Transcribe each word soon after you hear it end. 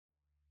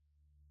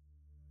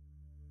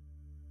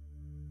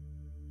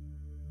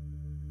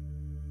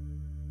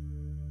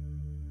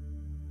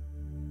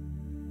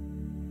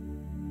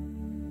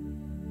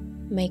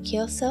Make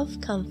yourself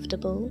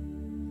comfortable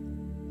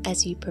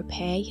as you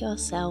prepare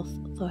yourself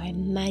for a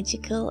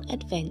magical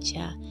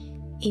adventure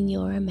in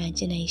your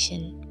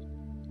imagination.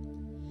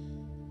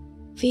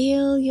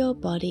 Feel your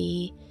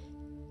body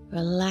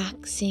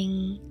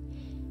relaxing,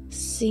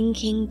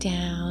 sinking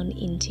down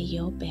into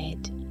your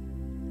bed.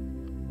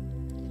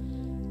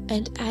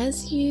 And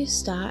as you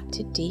start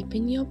to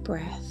deepen your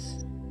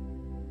breath,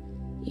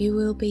 you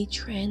will be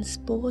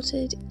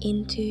transported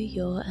into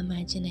your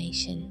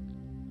imagination.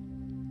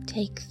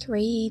 Take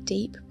 3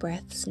 deep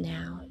breaths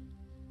now,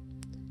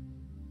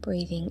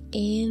 breathing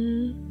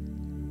in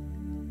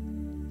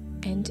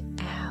and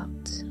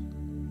out,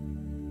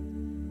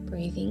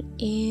 breathing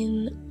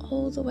in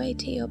all the way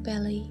to your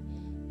belly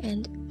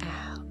and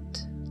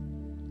out.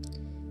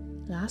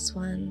 Last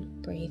one,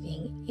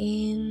 breathing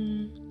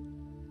in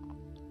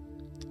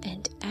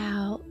and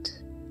out.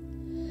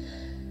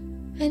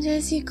 And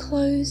as you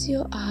close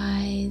your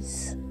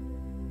eyes,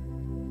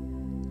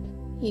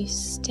 you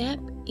step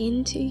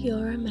into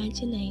your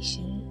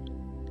imagination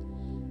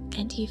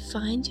and you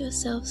find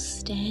yourself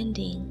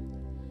standing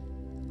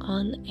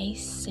on a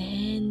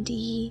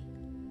sandy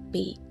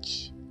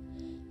beach,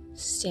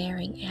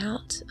 staring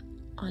out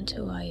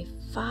onto a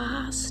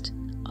vast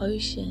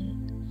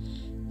ocean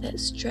that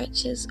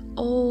stretches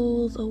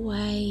all the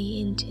way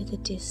into the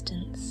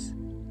distance.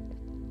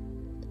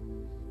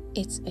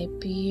 It's a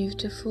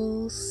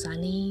beautiful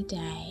sunny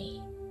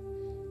day,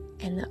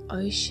 and the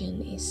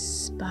ocean is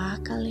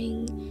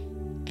sparkling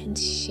and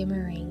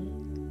shimmering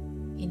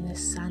in the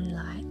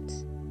sunlight.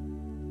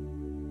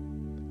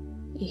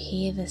 You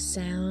hear the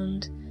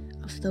sound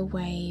of the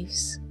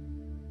waves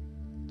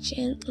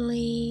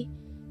gently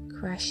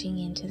crashing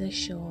into the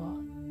shore,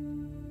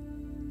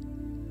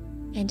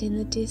 and in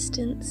the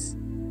distance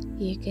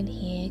you can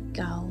hear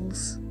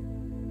gulls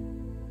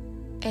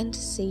and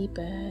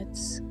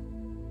seabirds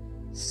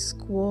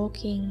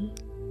squawking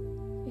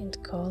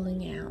and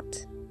calling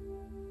out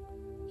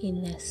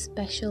in their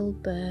special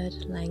bird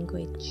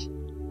language.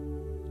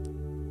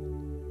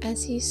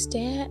 As you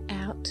stare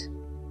out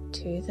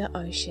to the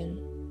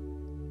ocean,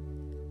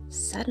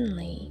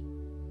 suddenly,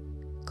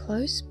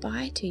 close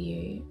by to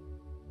you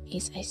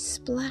is a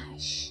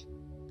splash,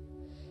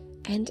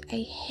 and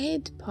a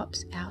head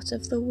pops out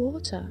of the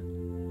water.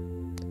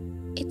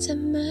 It's a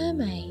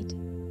mermaid.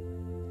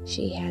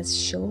 She has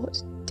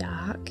short,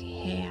 dark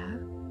hair,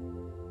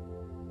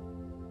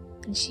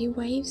 and she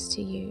waves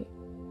to you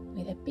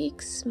with a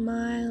big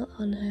smile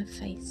on her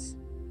face.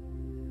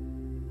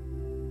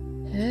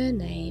 Her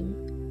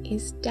name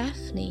is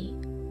Daphne.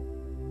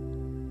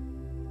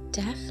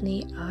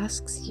 Daphne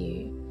asks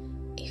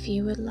you if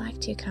you would like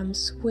to come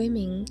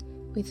swimming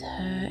with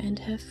her and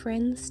her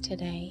friends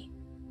today.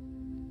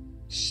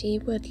 She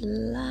would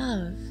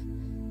love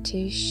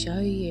to show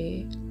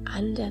you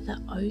under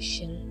the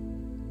ocean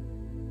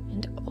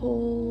and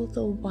all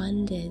the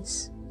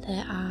wonders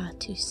there are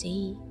to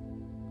see.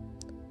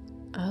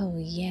 Oh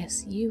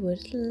yes, you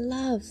would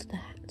love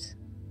that.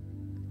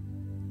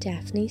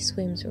 Daphne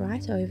swims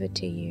right over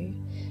to you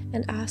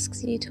and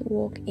asks you to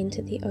walk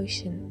into the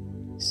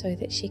ocean so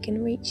that she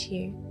can reach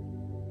you.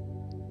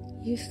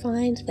 You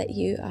find that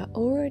you are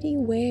already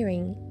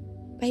wearing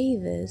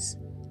bathers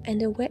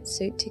and a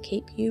wetsuit to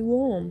keep you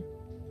warm.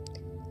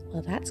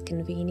 Well, that's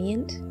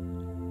convenient.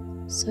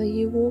 So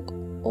you walk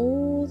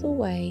all the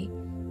way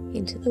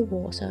into the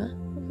water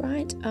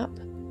right up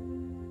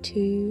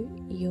to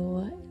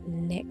your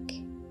neck,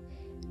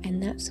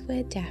 and that's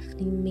where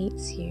Daphne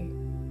meets you.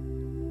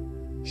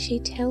 She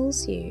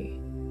tells you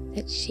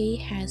that she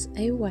has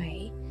a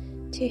way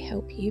to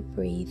help you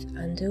breathe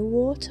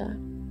underwater.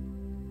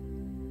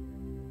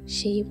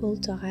 She will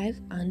dive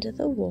under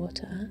the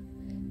water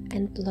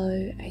and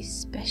blow a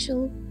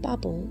special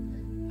bubble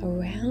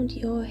around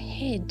your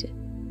head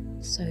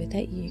so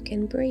that you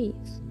can breathe.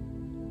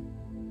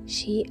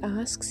 She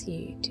asks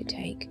you to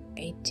take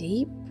a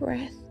deep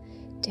breath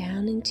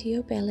down into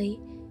your belly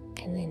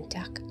and then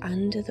duck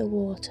under the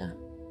water.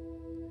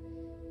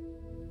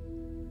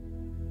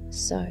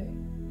 So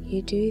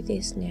you do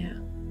this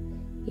now.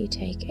 You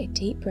take a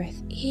deep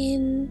breath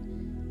in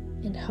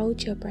and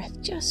hold your breath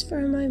just for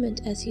a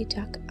moment as you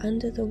duck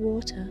under the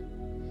water,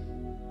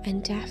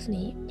 and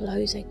Daphne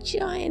blows a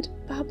giant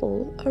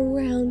bubble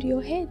around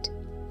your head.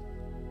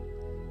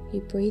 You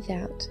breathe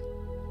out.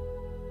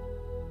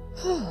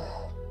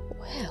 Oh,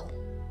 well,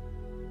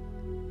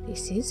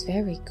 this is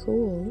very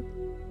cool.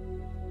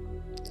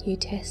 You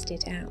test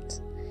it out,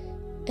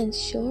 and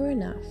sure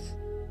enough,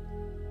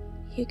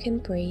 you can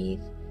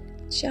breathe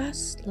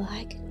just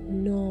like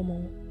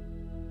normal.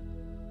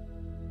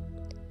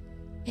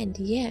 And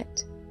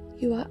yet,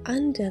 you are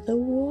under the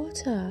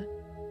water.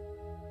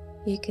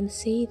 You can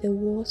see the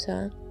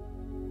water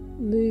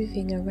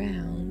moving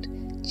around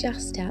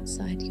just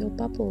outside your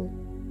bubble.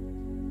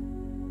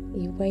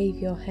 You wave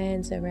your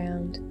hands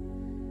around.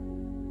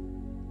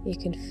 You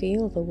can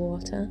feel the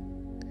water.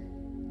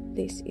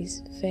 This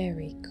is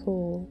very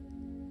cool.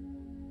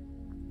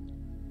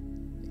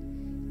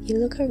 You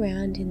look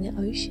around in the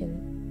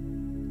ocean.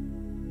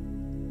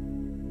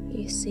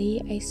 You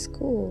see a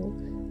school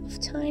of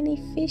tiny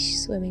fish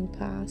swimming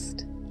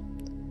past.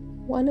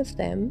 One of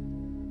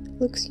them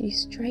looks you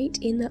straight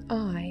in the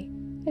eye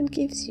and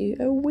gives you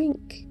a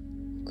wink.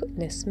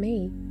 Goodness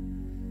me.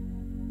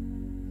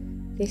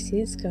 This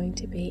is going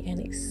to be an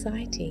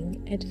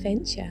exciting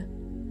adventure.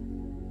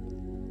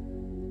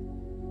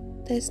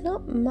 There's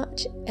not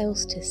much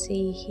else to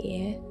see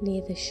here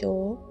near the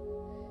shore.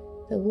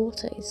 The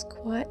water is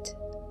quite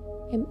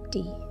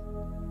empty.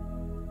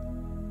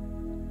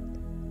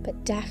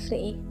 But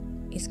Daphne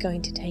is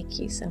going to take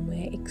you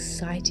somewhere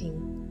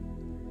exciting.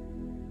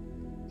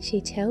 She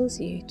tells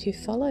you to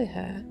follow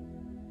her,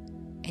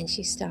 and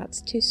she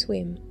starts to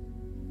swim.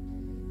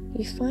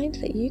 You find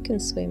that you can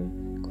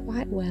swim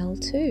quite well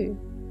too,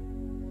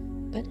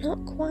 but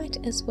not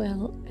quite as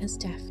well as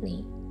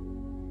Daphne,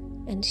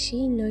 and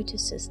she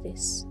notices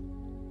this.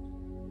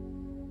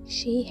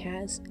 She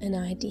has an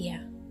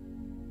idea.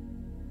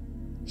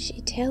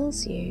 She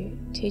tells you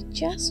to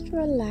just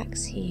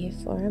relax here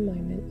for a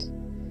moment,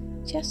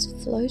 just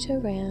float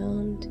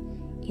around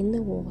in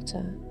the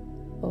water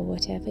or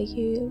whatever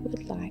you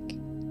would like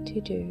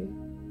to do,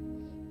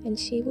 and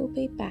she will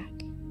be back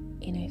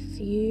in a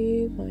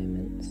few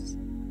moments.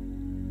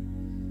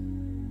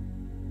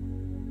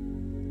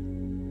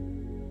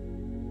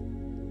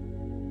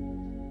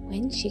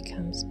 When she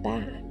comes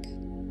back,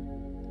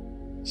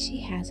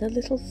 she has a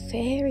little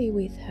fairy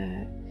with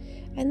her,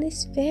 and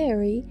this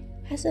fairy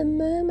has a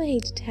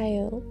mermaid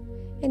tail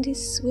and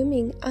is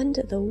swimming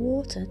under the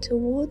water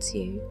towards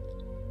you.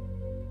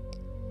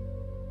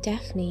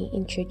 Daphne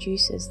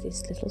introduces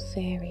this little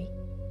fairy.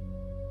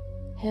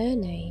 Her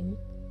name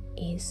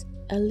is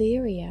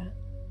Illyria.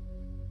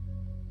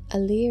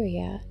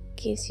 Illyria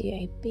gives you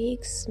a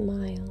big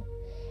smile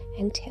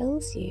and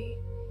tells you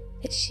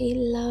that she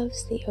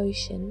loves the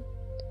ocean.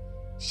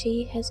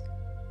 She has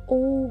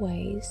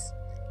always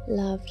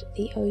loved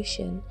the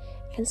ocean,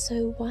 and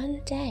so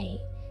one day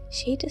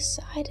she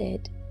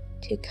decided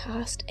to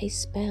cast a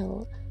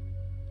spell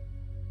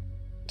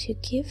to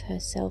give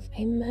herself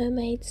a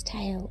mermaid's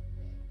tail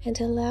and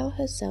allow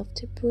herself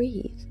to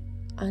breathe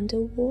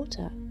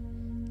underwater,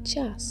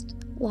 just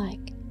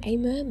like a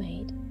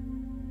mermaid.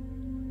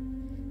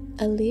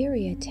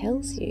 Illyria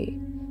tells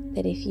you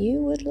that if you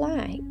would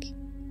like,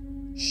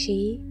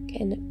 she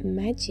can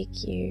magic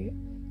you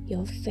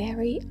your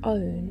very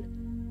own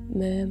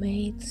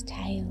mermaid's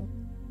tail.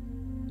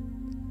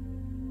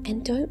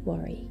 And don't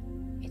worry,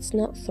 it's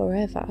not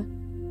forever.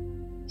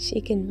 She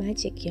can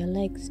magic your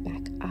legs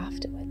back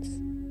afterwards.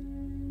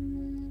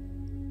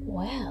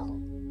 Well,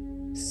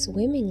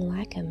 swimming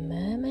like a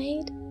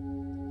mermaid?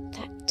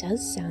 That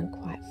does sound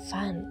quite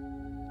fun.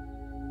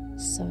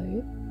 So,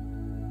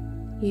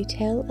 you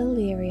tell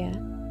Illyria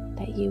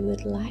that you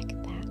would like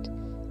that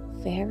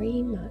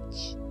very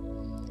much,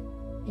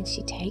 and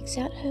she takes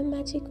out her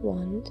magic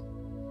wand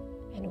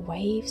and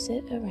waves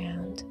it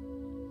around.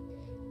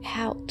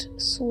 Out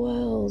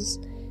swirls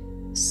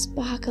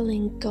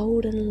sparkling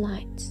golden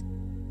light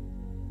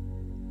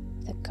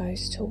that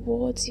goes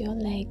towards your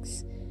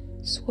legs,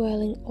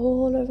 swirling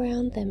all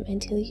around them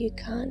until you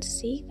can't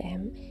see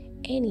them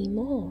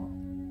anymore.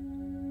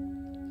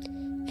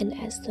 And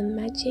as the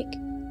magic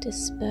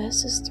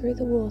disperses through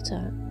the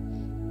water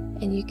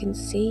and you can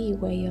see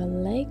where your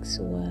legs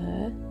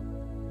were,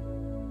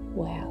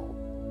 well,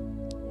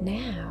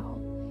 now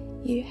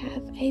you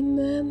have a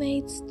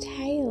mermaid's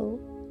tail.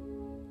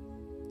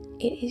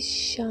 It is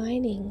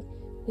shining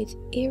with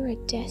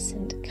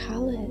iridescent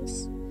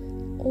colours,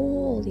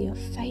 all your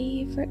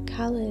favourite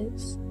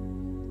colours,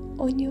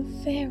 on your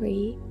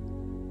very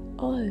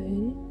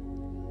own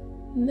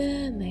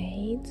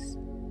mermaid's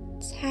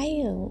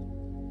tail.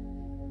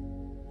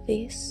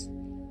 This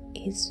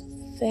is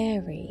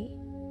very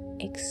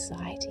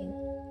exciting.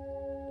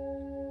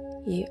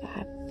 You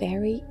are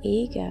very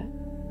eager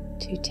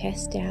to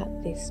test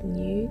out this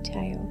new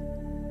tail.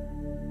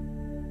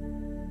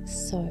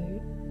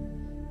 So,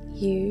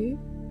 you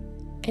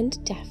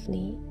and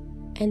Daphne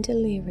and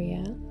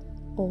Illyria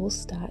all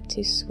start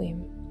to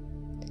swim.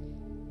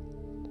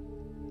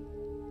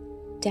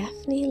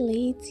 Daphne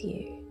leads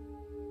you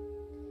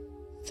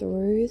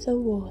through the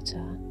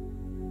water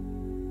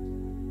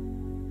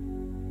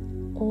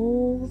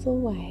all the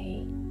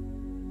way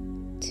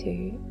to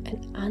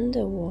an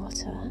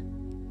underwater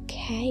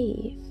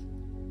cave.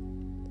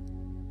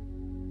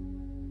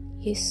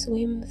 You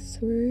swim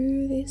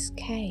through this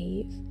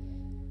cave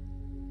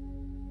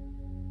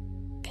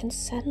and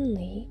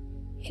suddenly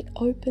it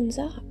opens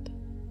up.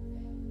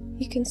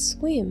 You can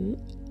swim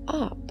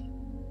up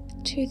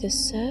to the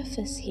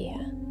surface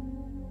here,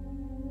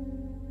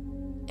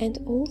 and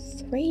all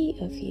three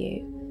of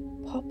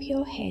you pop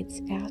your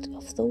heads out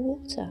of the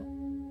water.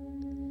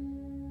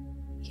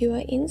 You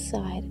are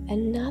inside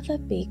another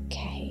big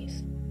cave.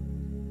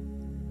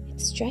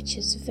 It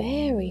stretches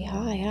very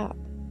high up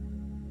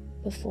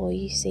before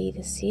you see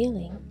the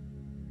ceiling.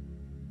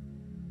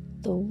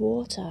 The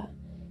water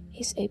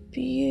is a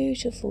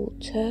beautiful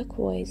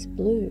turquoise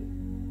blue,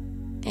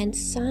 and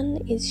sun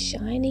is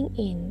shining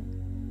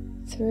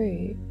in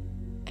through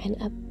an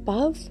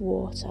above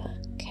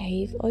water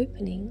cave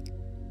opening.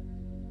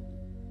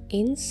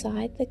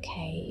 Inside the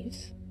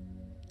cave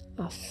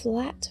are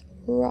flat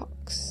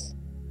rocks,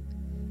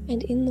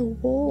 and in the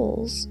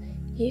walls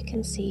you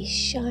can see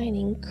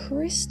shining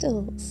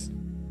crystals.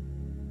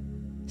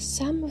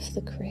 Some of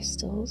the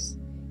crystals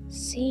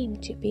seem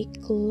to be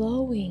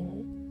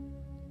glowing.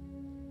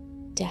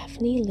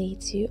 Daphne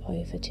leads you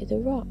over to the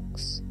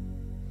rocks,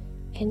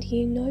 and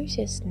you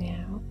notice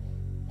now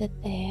that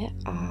there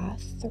are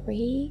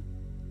 3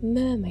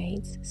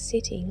 mermaids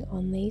sitting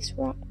on these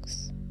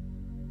rocks.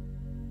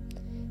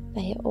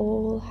 They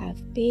all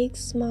have big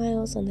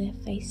smiles on their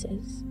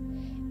faces,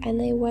 and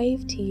they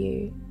wave to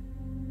you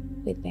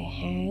with their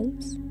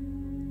hands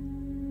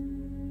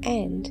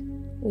and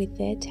with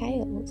their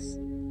tails.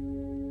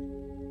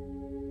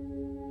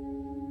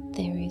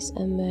 There is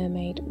a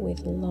mermaid with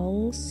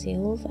long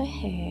silver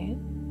hair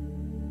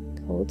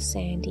called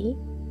Sandy,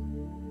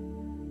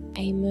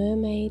 a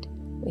mermaid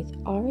with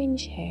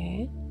orange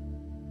hair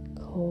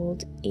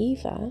called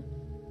Eva,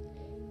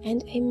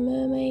 and a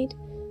mermaid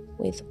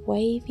with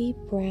wavy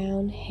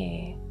brown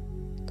hair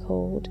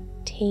called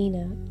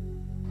Tina.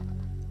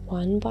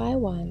 One by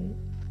one,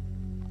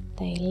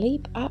 they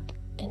leap up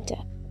and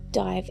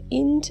dive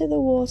into the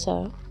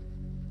water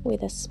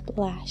with a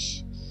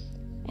splash,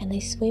 and they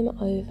swim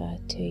over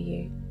to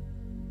you.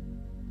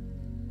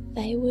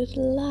 They would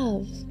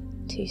love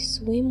to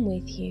swim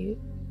with you.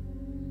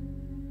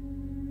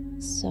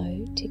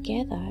 So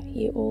together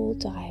you all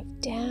dive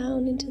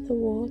down into the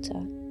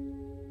water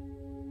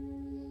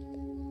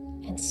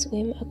and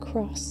swim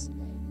across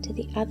to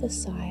the other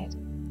side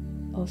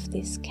of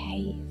this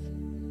cave.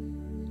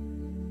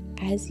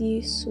 As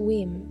you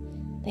swim,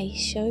 they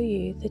show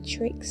you the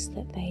tricks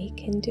that they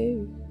can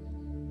do.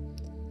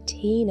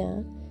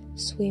 Tina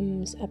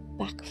swims a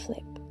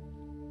backflip,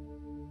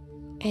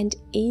 and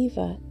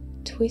Eva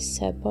twists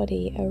her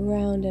body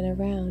around and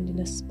around in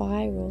a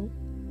spiral.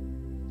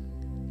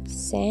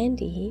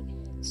 Sandy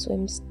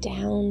swims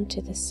down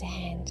to the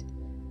sand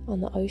on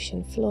the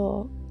ocean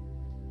floor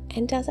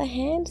and does a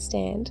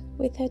handstand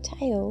with her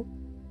tail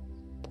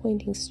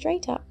pointing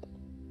straight up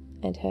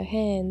and her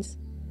hands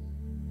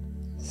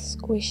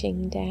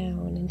squishing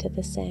down into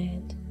the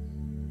sand.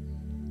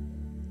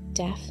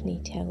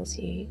 Daphne tells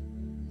you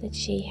that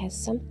she has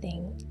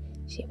something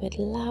she would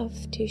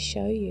love to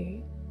show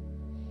you,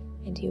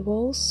 and you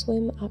all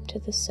swim up to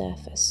the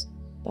surface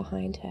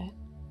behind her.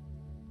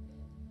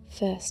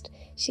 First,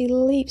 she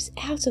leaps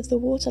out of the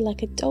water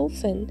like a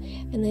dolphin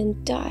and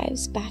then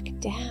dives back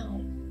down.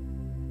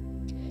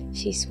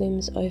 She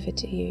swims over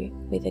to you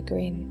with a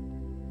grin.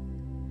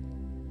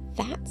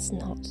 "That's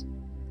not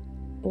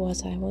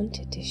what I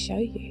wanted to show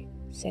you,"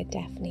 said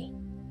Daphne.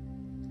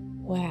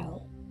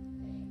 "Well,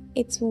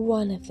 it's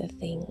one of the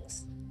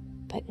things,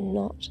 but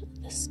not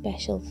the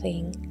special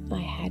thing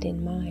I had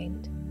in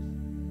mind."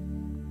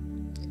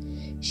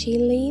 She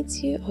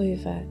leads you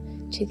over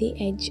to the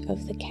edge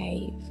of the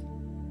cave,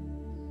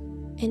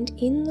 and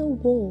in the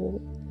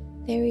wall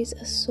there is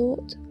a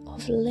sort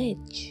of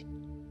ledge.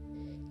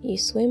 You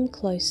swim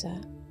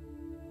closer,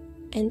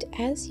 and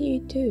as you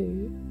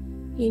do,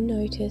 you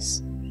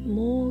notice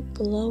more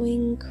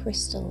glowing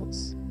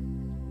crystals.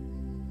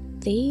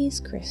 These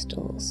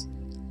crystals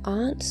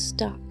aren't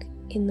stuck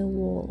in the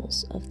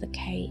walls of the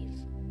cave.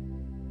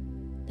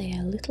 They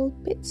are little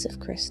bits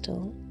of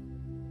crystal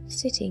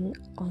sitting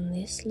on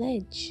this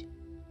ledge.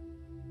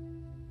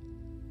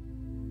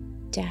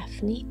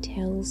 Daphne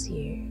tells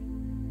you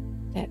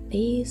that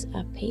these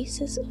are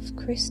pieces of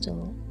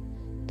crystal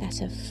that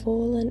have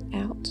fallen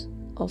out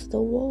of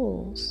the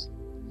walls.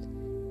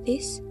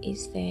 This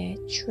is their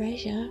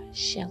treasure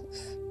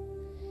shelf.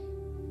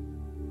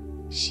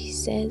 She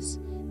says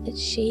that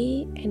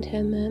she and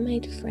her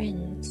mermaid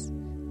friends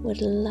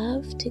would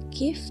love to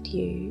gift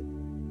you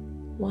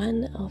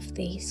one of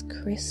these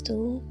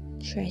crystal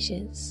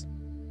treasures.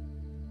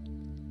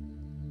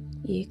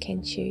 You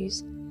can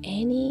choose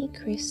any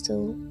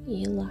crystal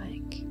you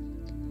like.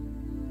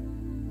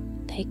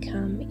 They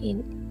come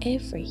in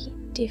every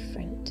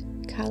different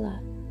color.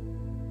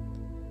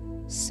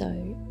 So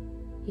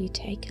you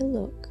take a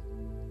look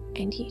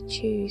and you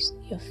choose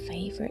your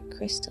favorite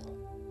crystal.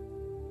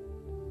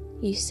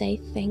 You say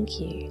thank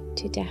you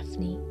to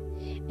Daphne,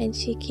 and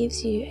she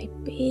gives you a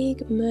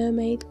big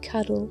mermaid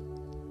cuddle.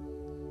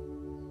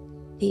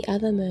 The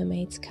other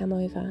mermaids come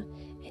over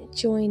and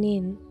join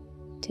in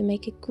to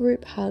make a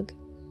group hug,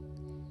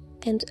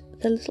 and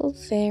the little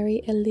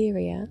fairy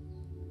Illyria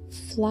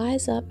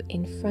flies up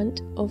in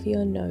front of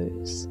your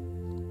nose.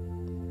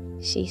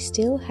 She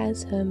still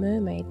has her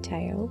mermaid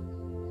tail,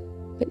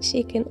 but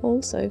she can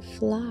also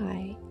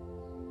fly.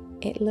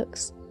 It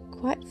looks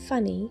quite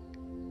funny,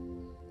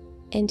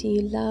 and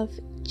you love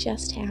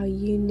just how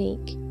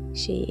unique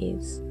she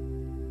is.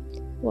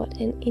 What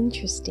an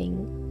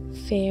interesting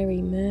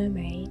fairy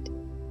mermaid.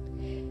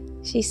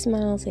 She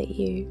smiles at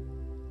you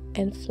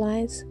and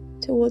flies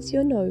towards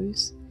your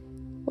nose,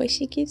 where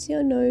she gives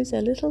your nose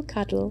a little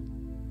cuddle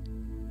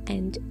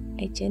and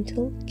a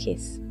gentle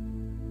kiss.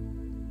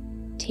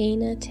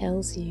 Tina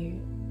tells you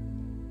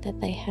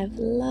that they have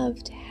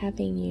loved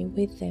having you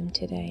with them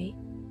today.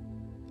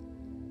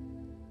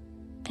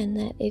 and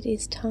that it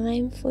is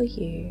time for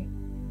you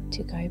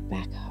to go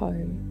back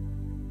home.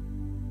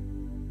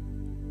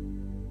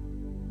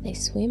 They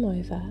swim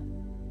over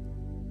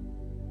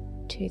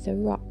to the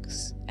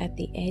rocks at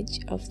the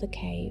edge of the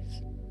cave.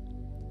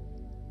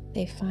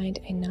 They find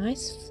a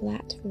nice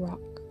flat rock,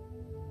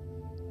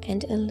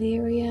 and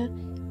Illyria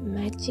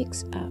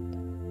magics up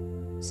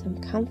some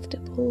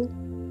comfortable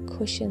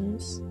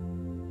cushions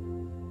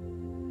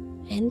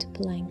and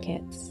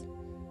blankets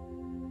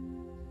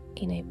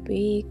in a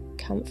big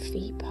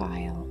comfy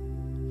pile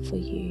for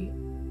you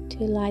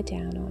to lie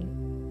down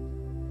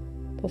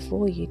on.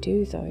 Before you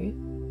do though,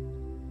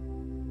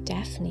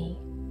 Daphne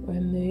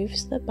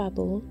removes the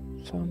bubble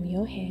from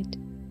your head,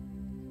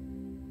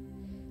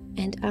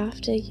 and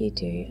after you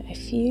do a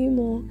few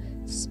more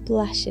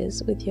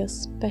splashes with your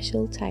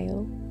special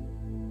tail,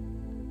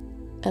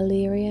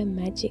 Illyria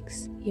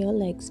magics your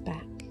legs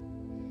back,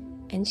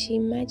 and she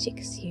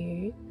magics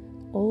you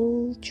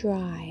all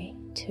dry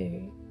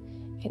too,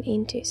 and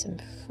into some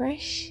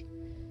fresh,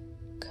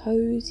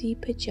 cozy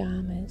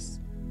pajamas.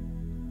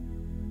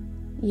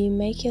 You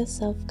make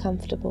yourself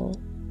comfortable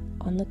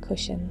on the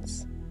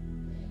cushions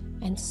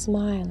and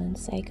smile and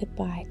say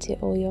goodbye to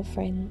all your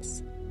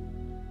friends.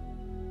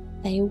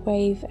 They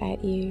wave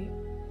at you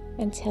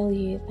and tell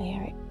you they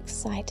are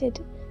excited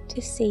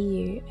to see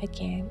you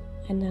again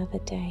another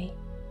day.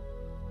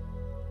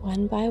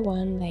 One by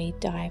one they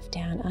dive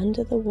down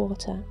under the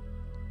water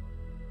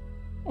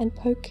and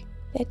poke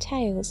their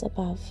tails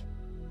above.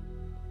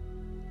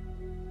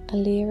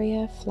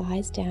 Illyria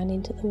flies down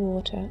into the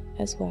water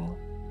as well,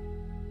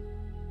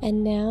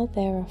 and now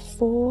there are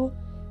 4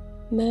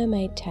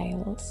 mermaid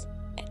tails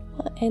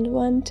and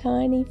one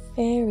tiny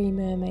fairy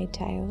mermaid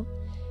tail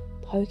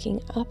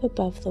poking up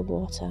above the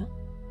water,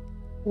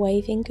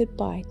 waving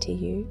goodbye to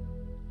you.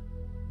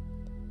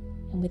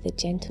 And with a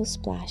gentle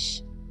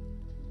splash,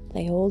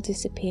 they all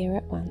disappear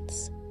at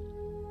once,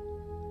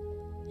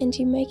 and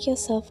you make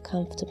yourself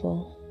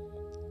comfortable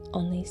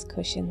on these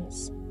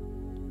cushions.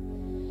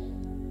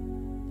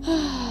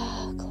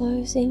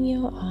 Closing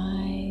your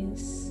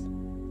eyes,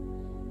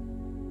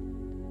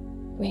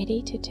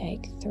 ready to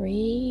take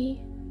 3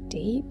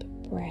 deep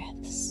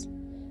breaths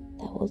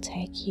that will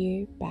take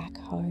you back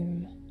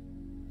home.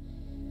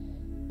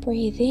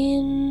 Breathe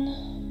in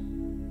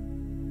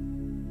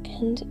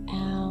and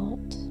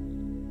out,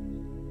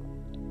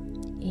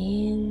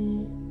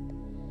 in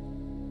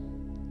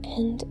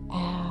and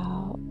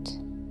out,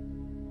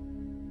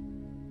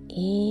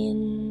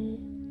 in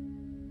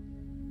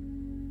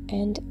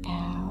and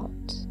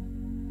out.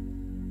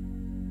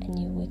 And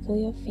you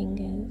wiggle your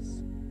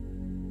fingers,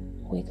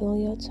 wiggle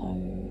your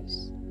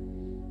toes,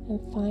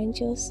 and find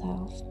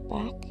yourself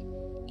back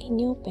in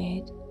your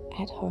bed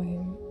at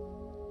home,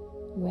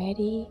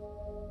 ready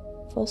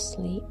for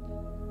sleep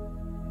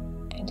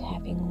and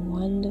having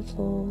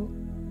wonderful,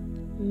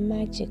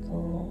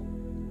 magical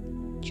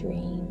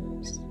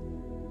dreams.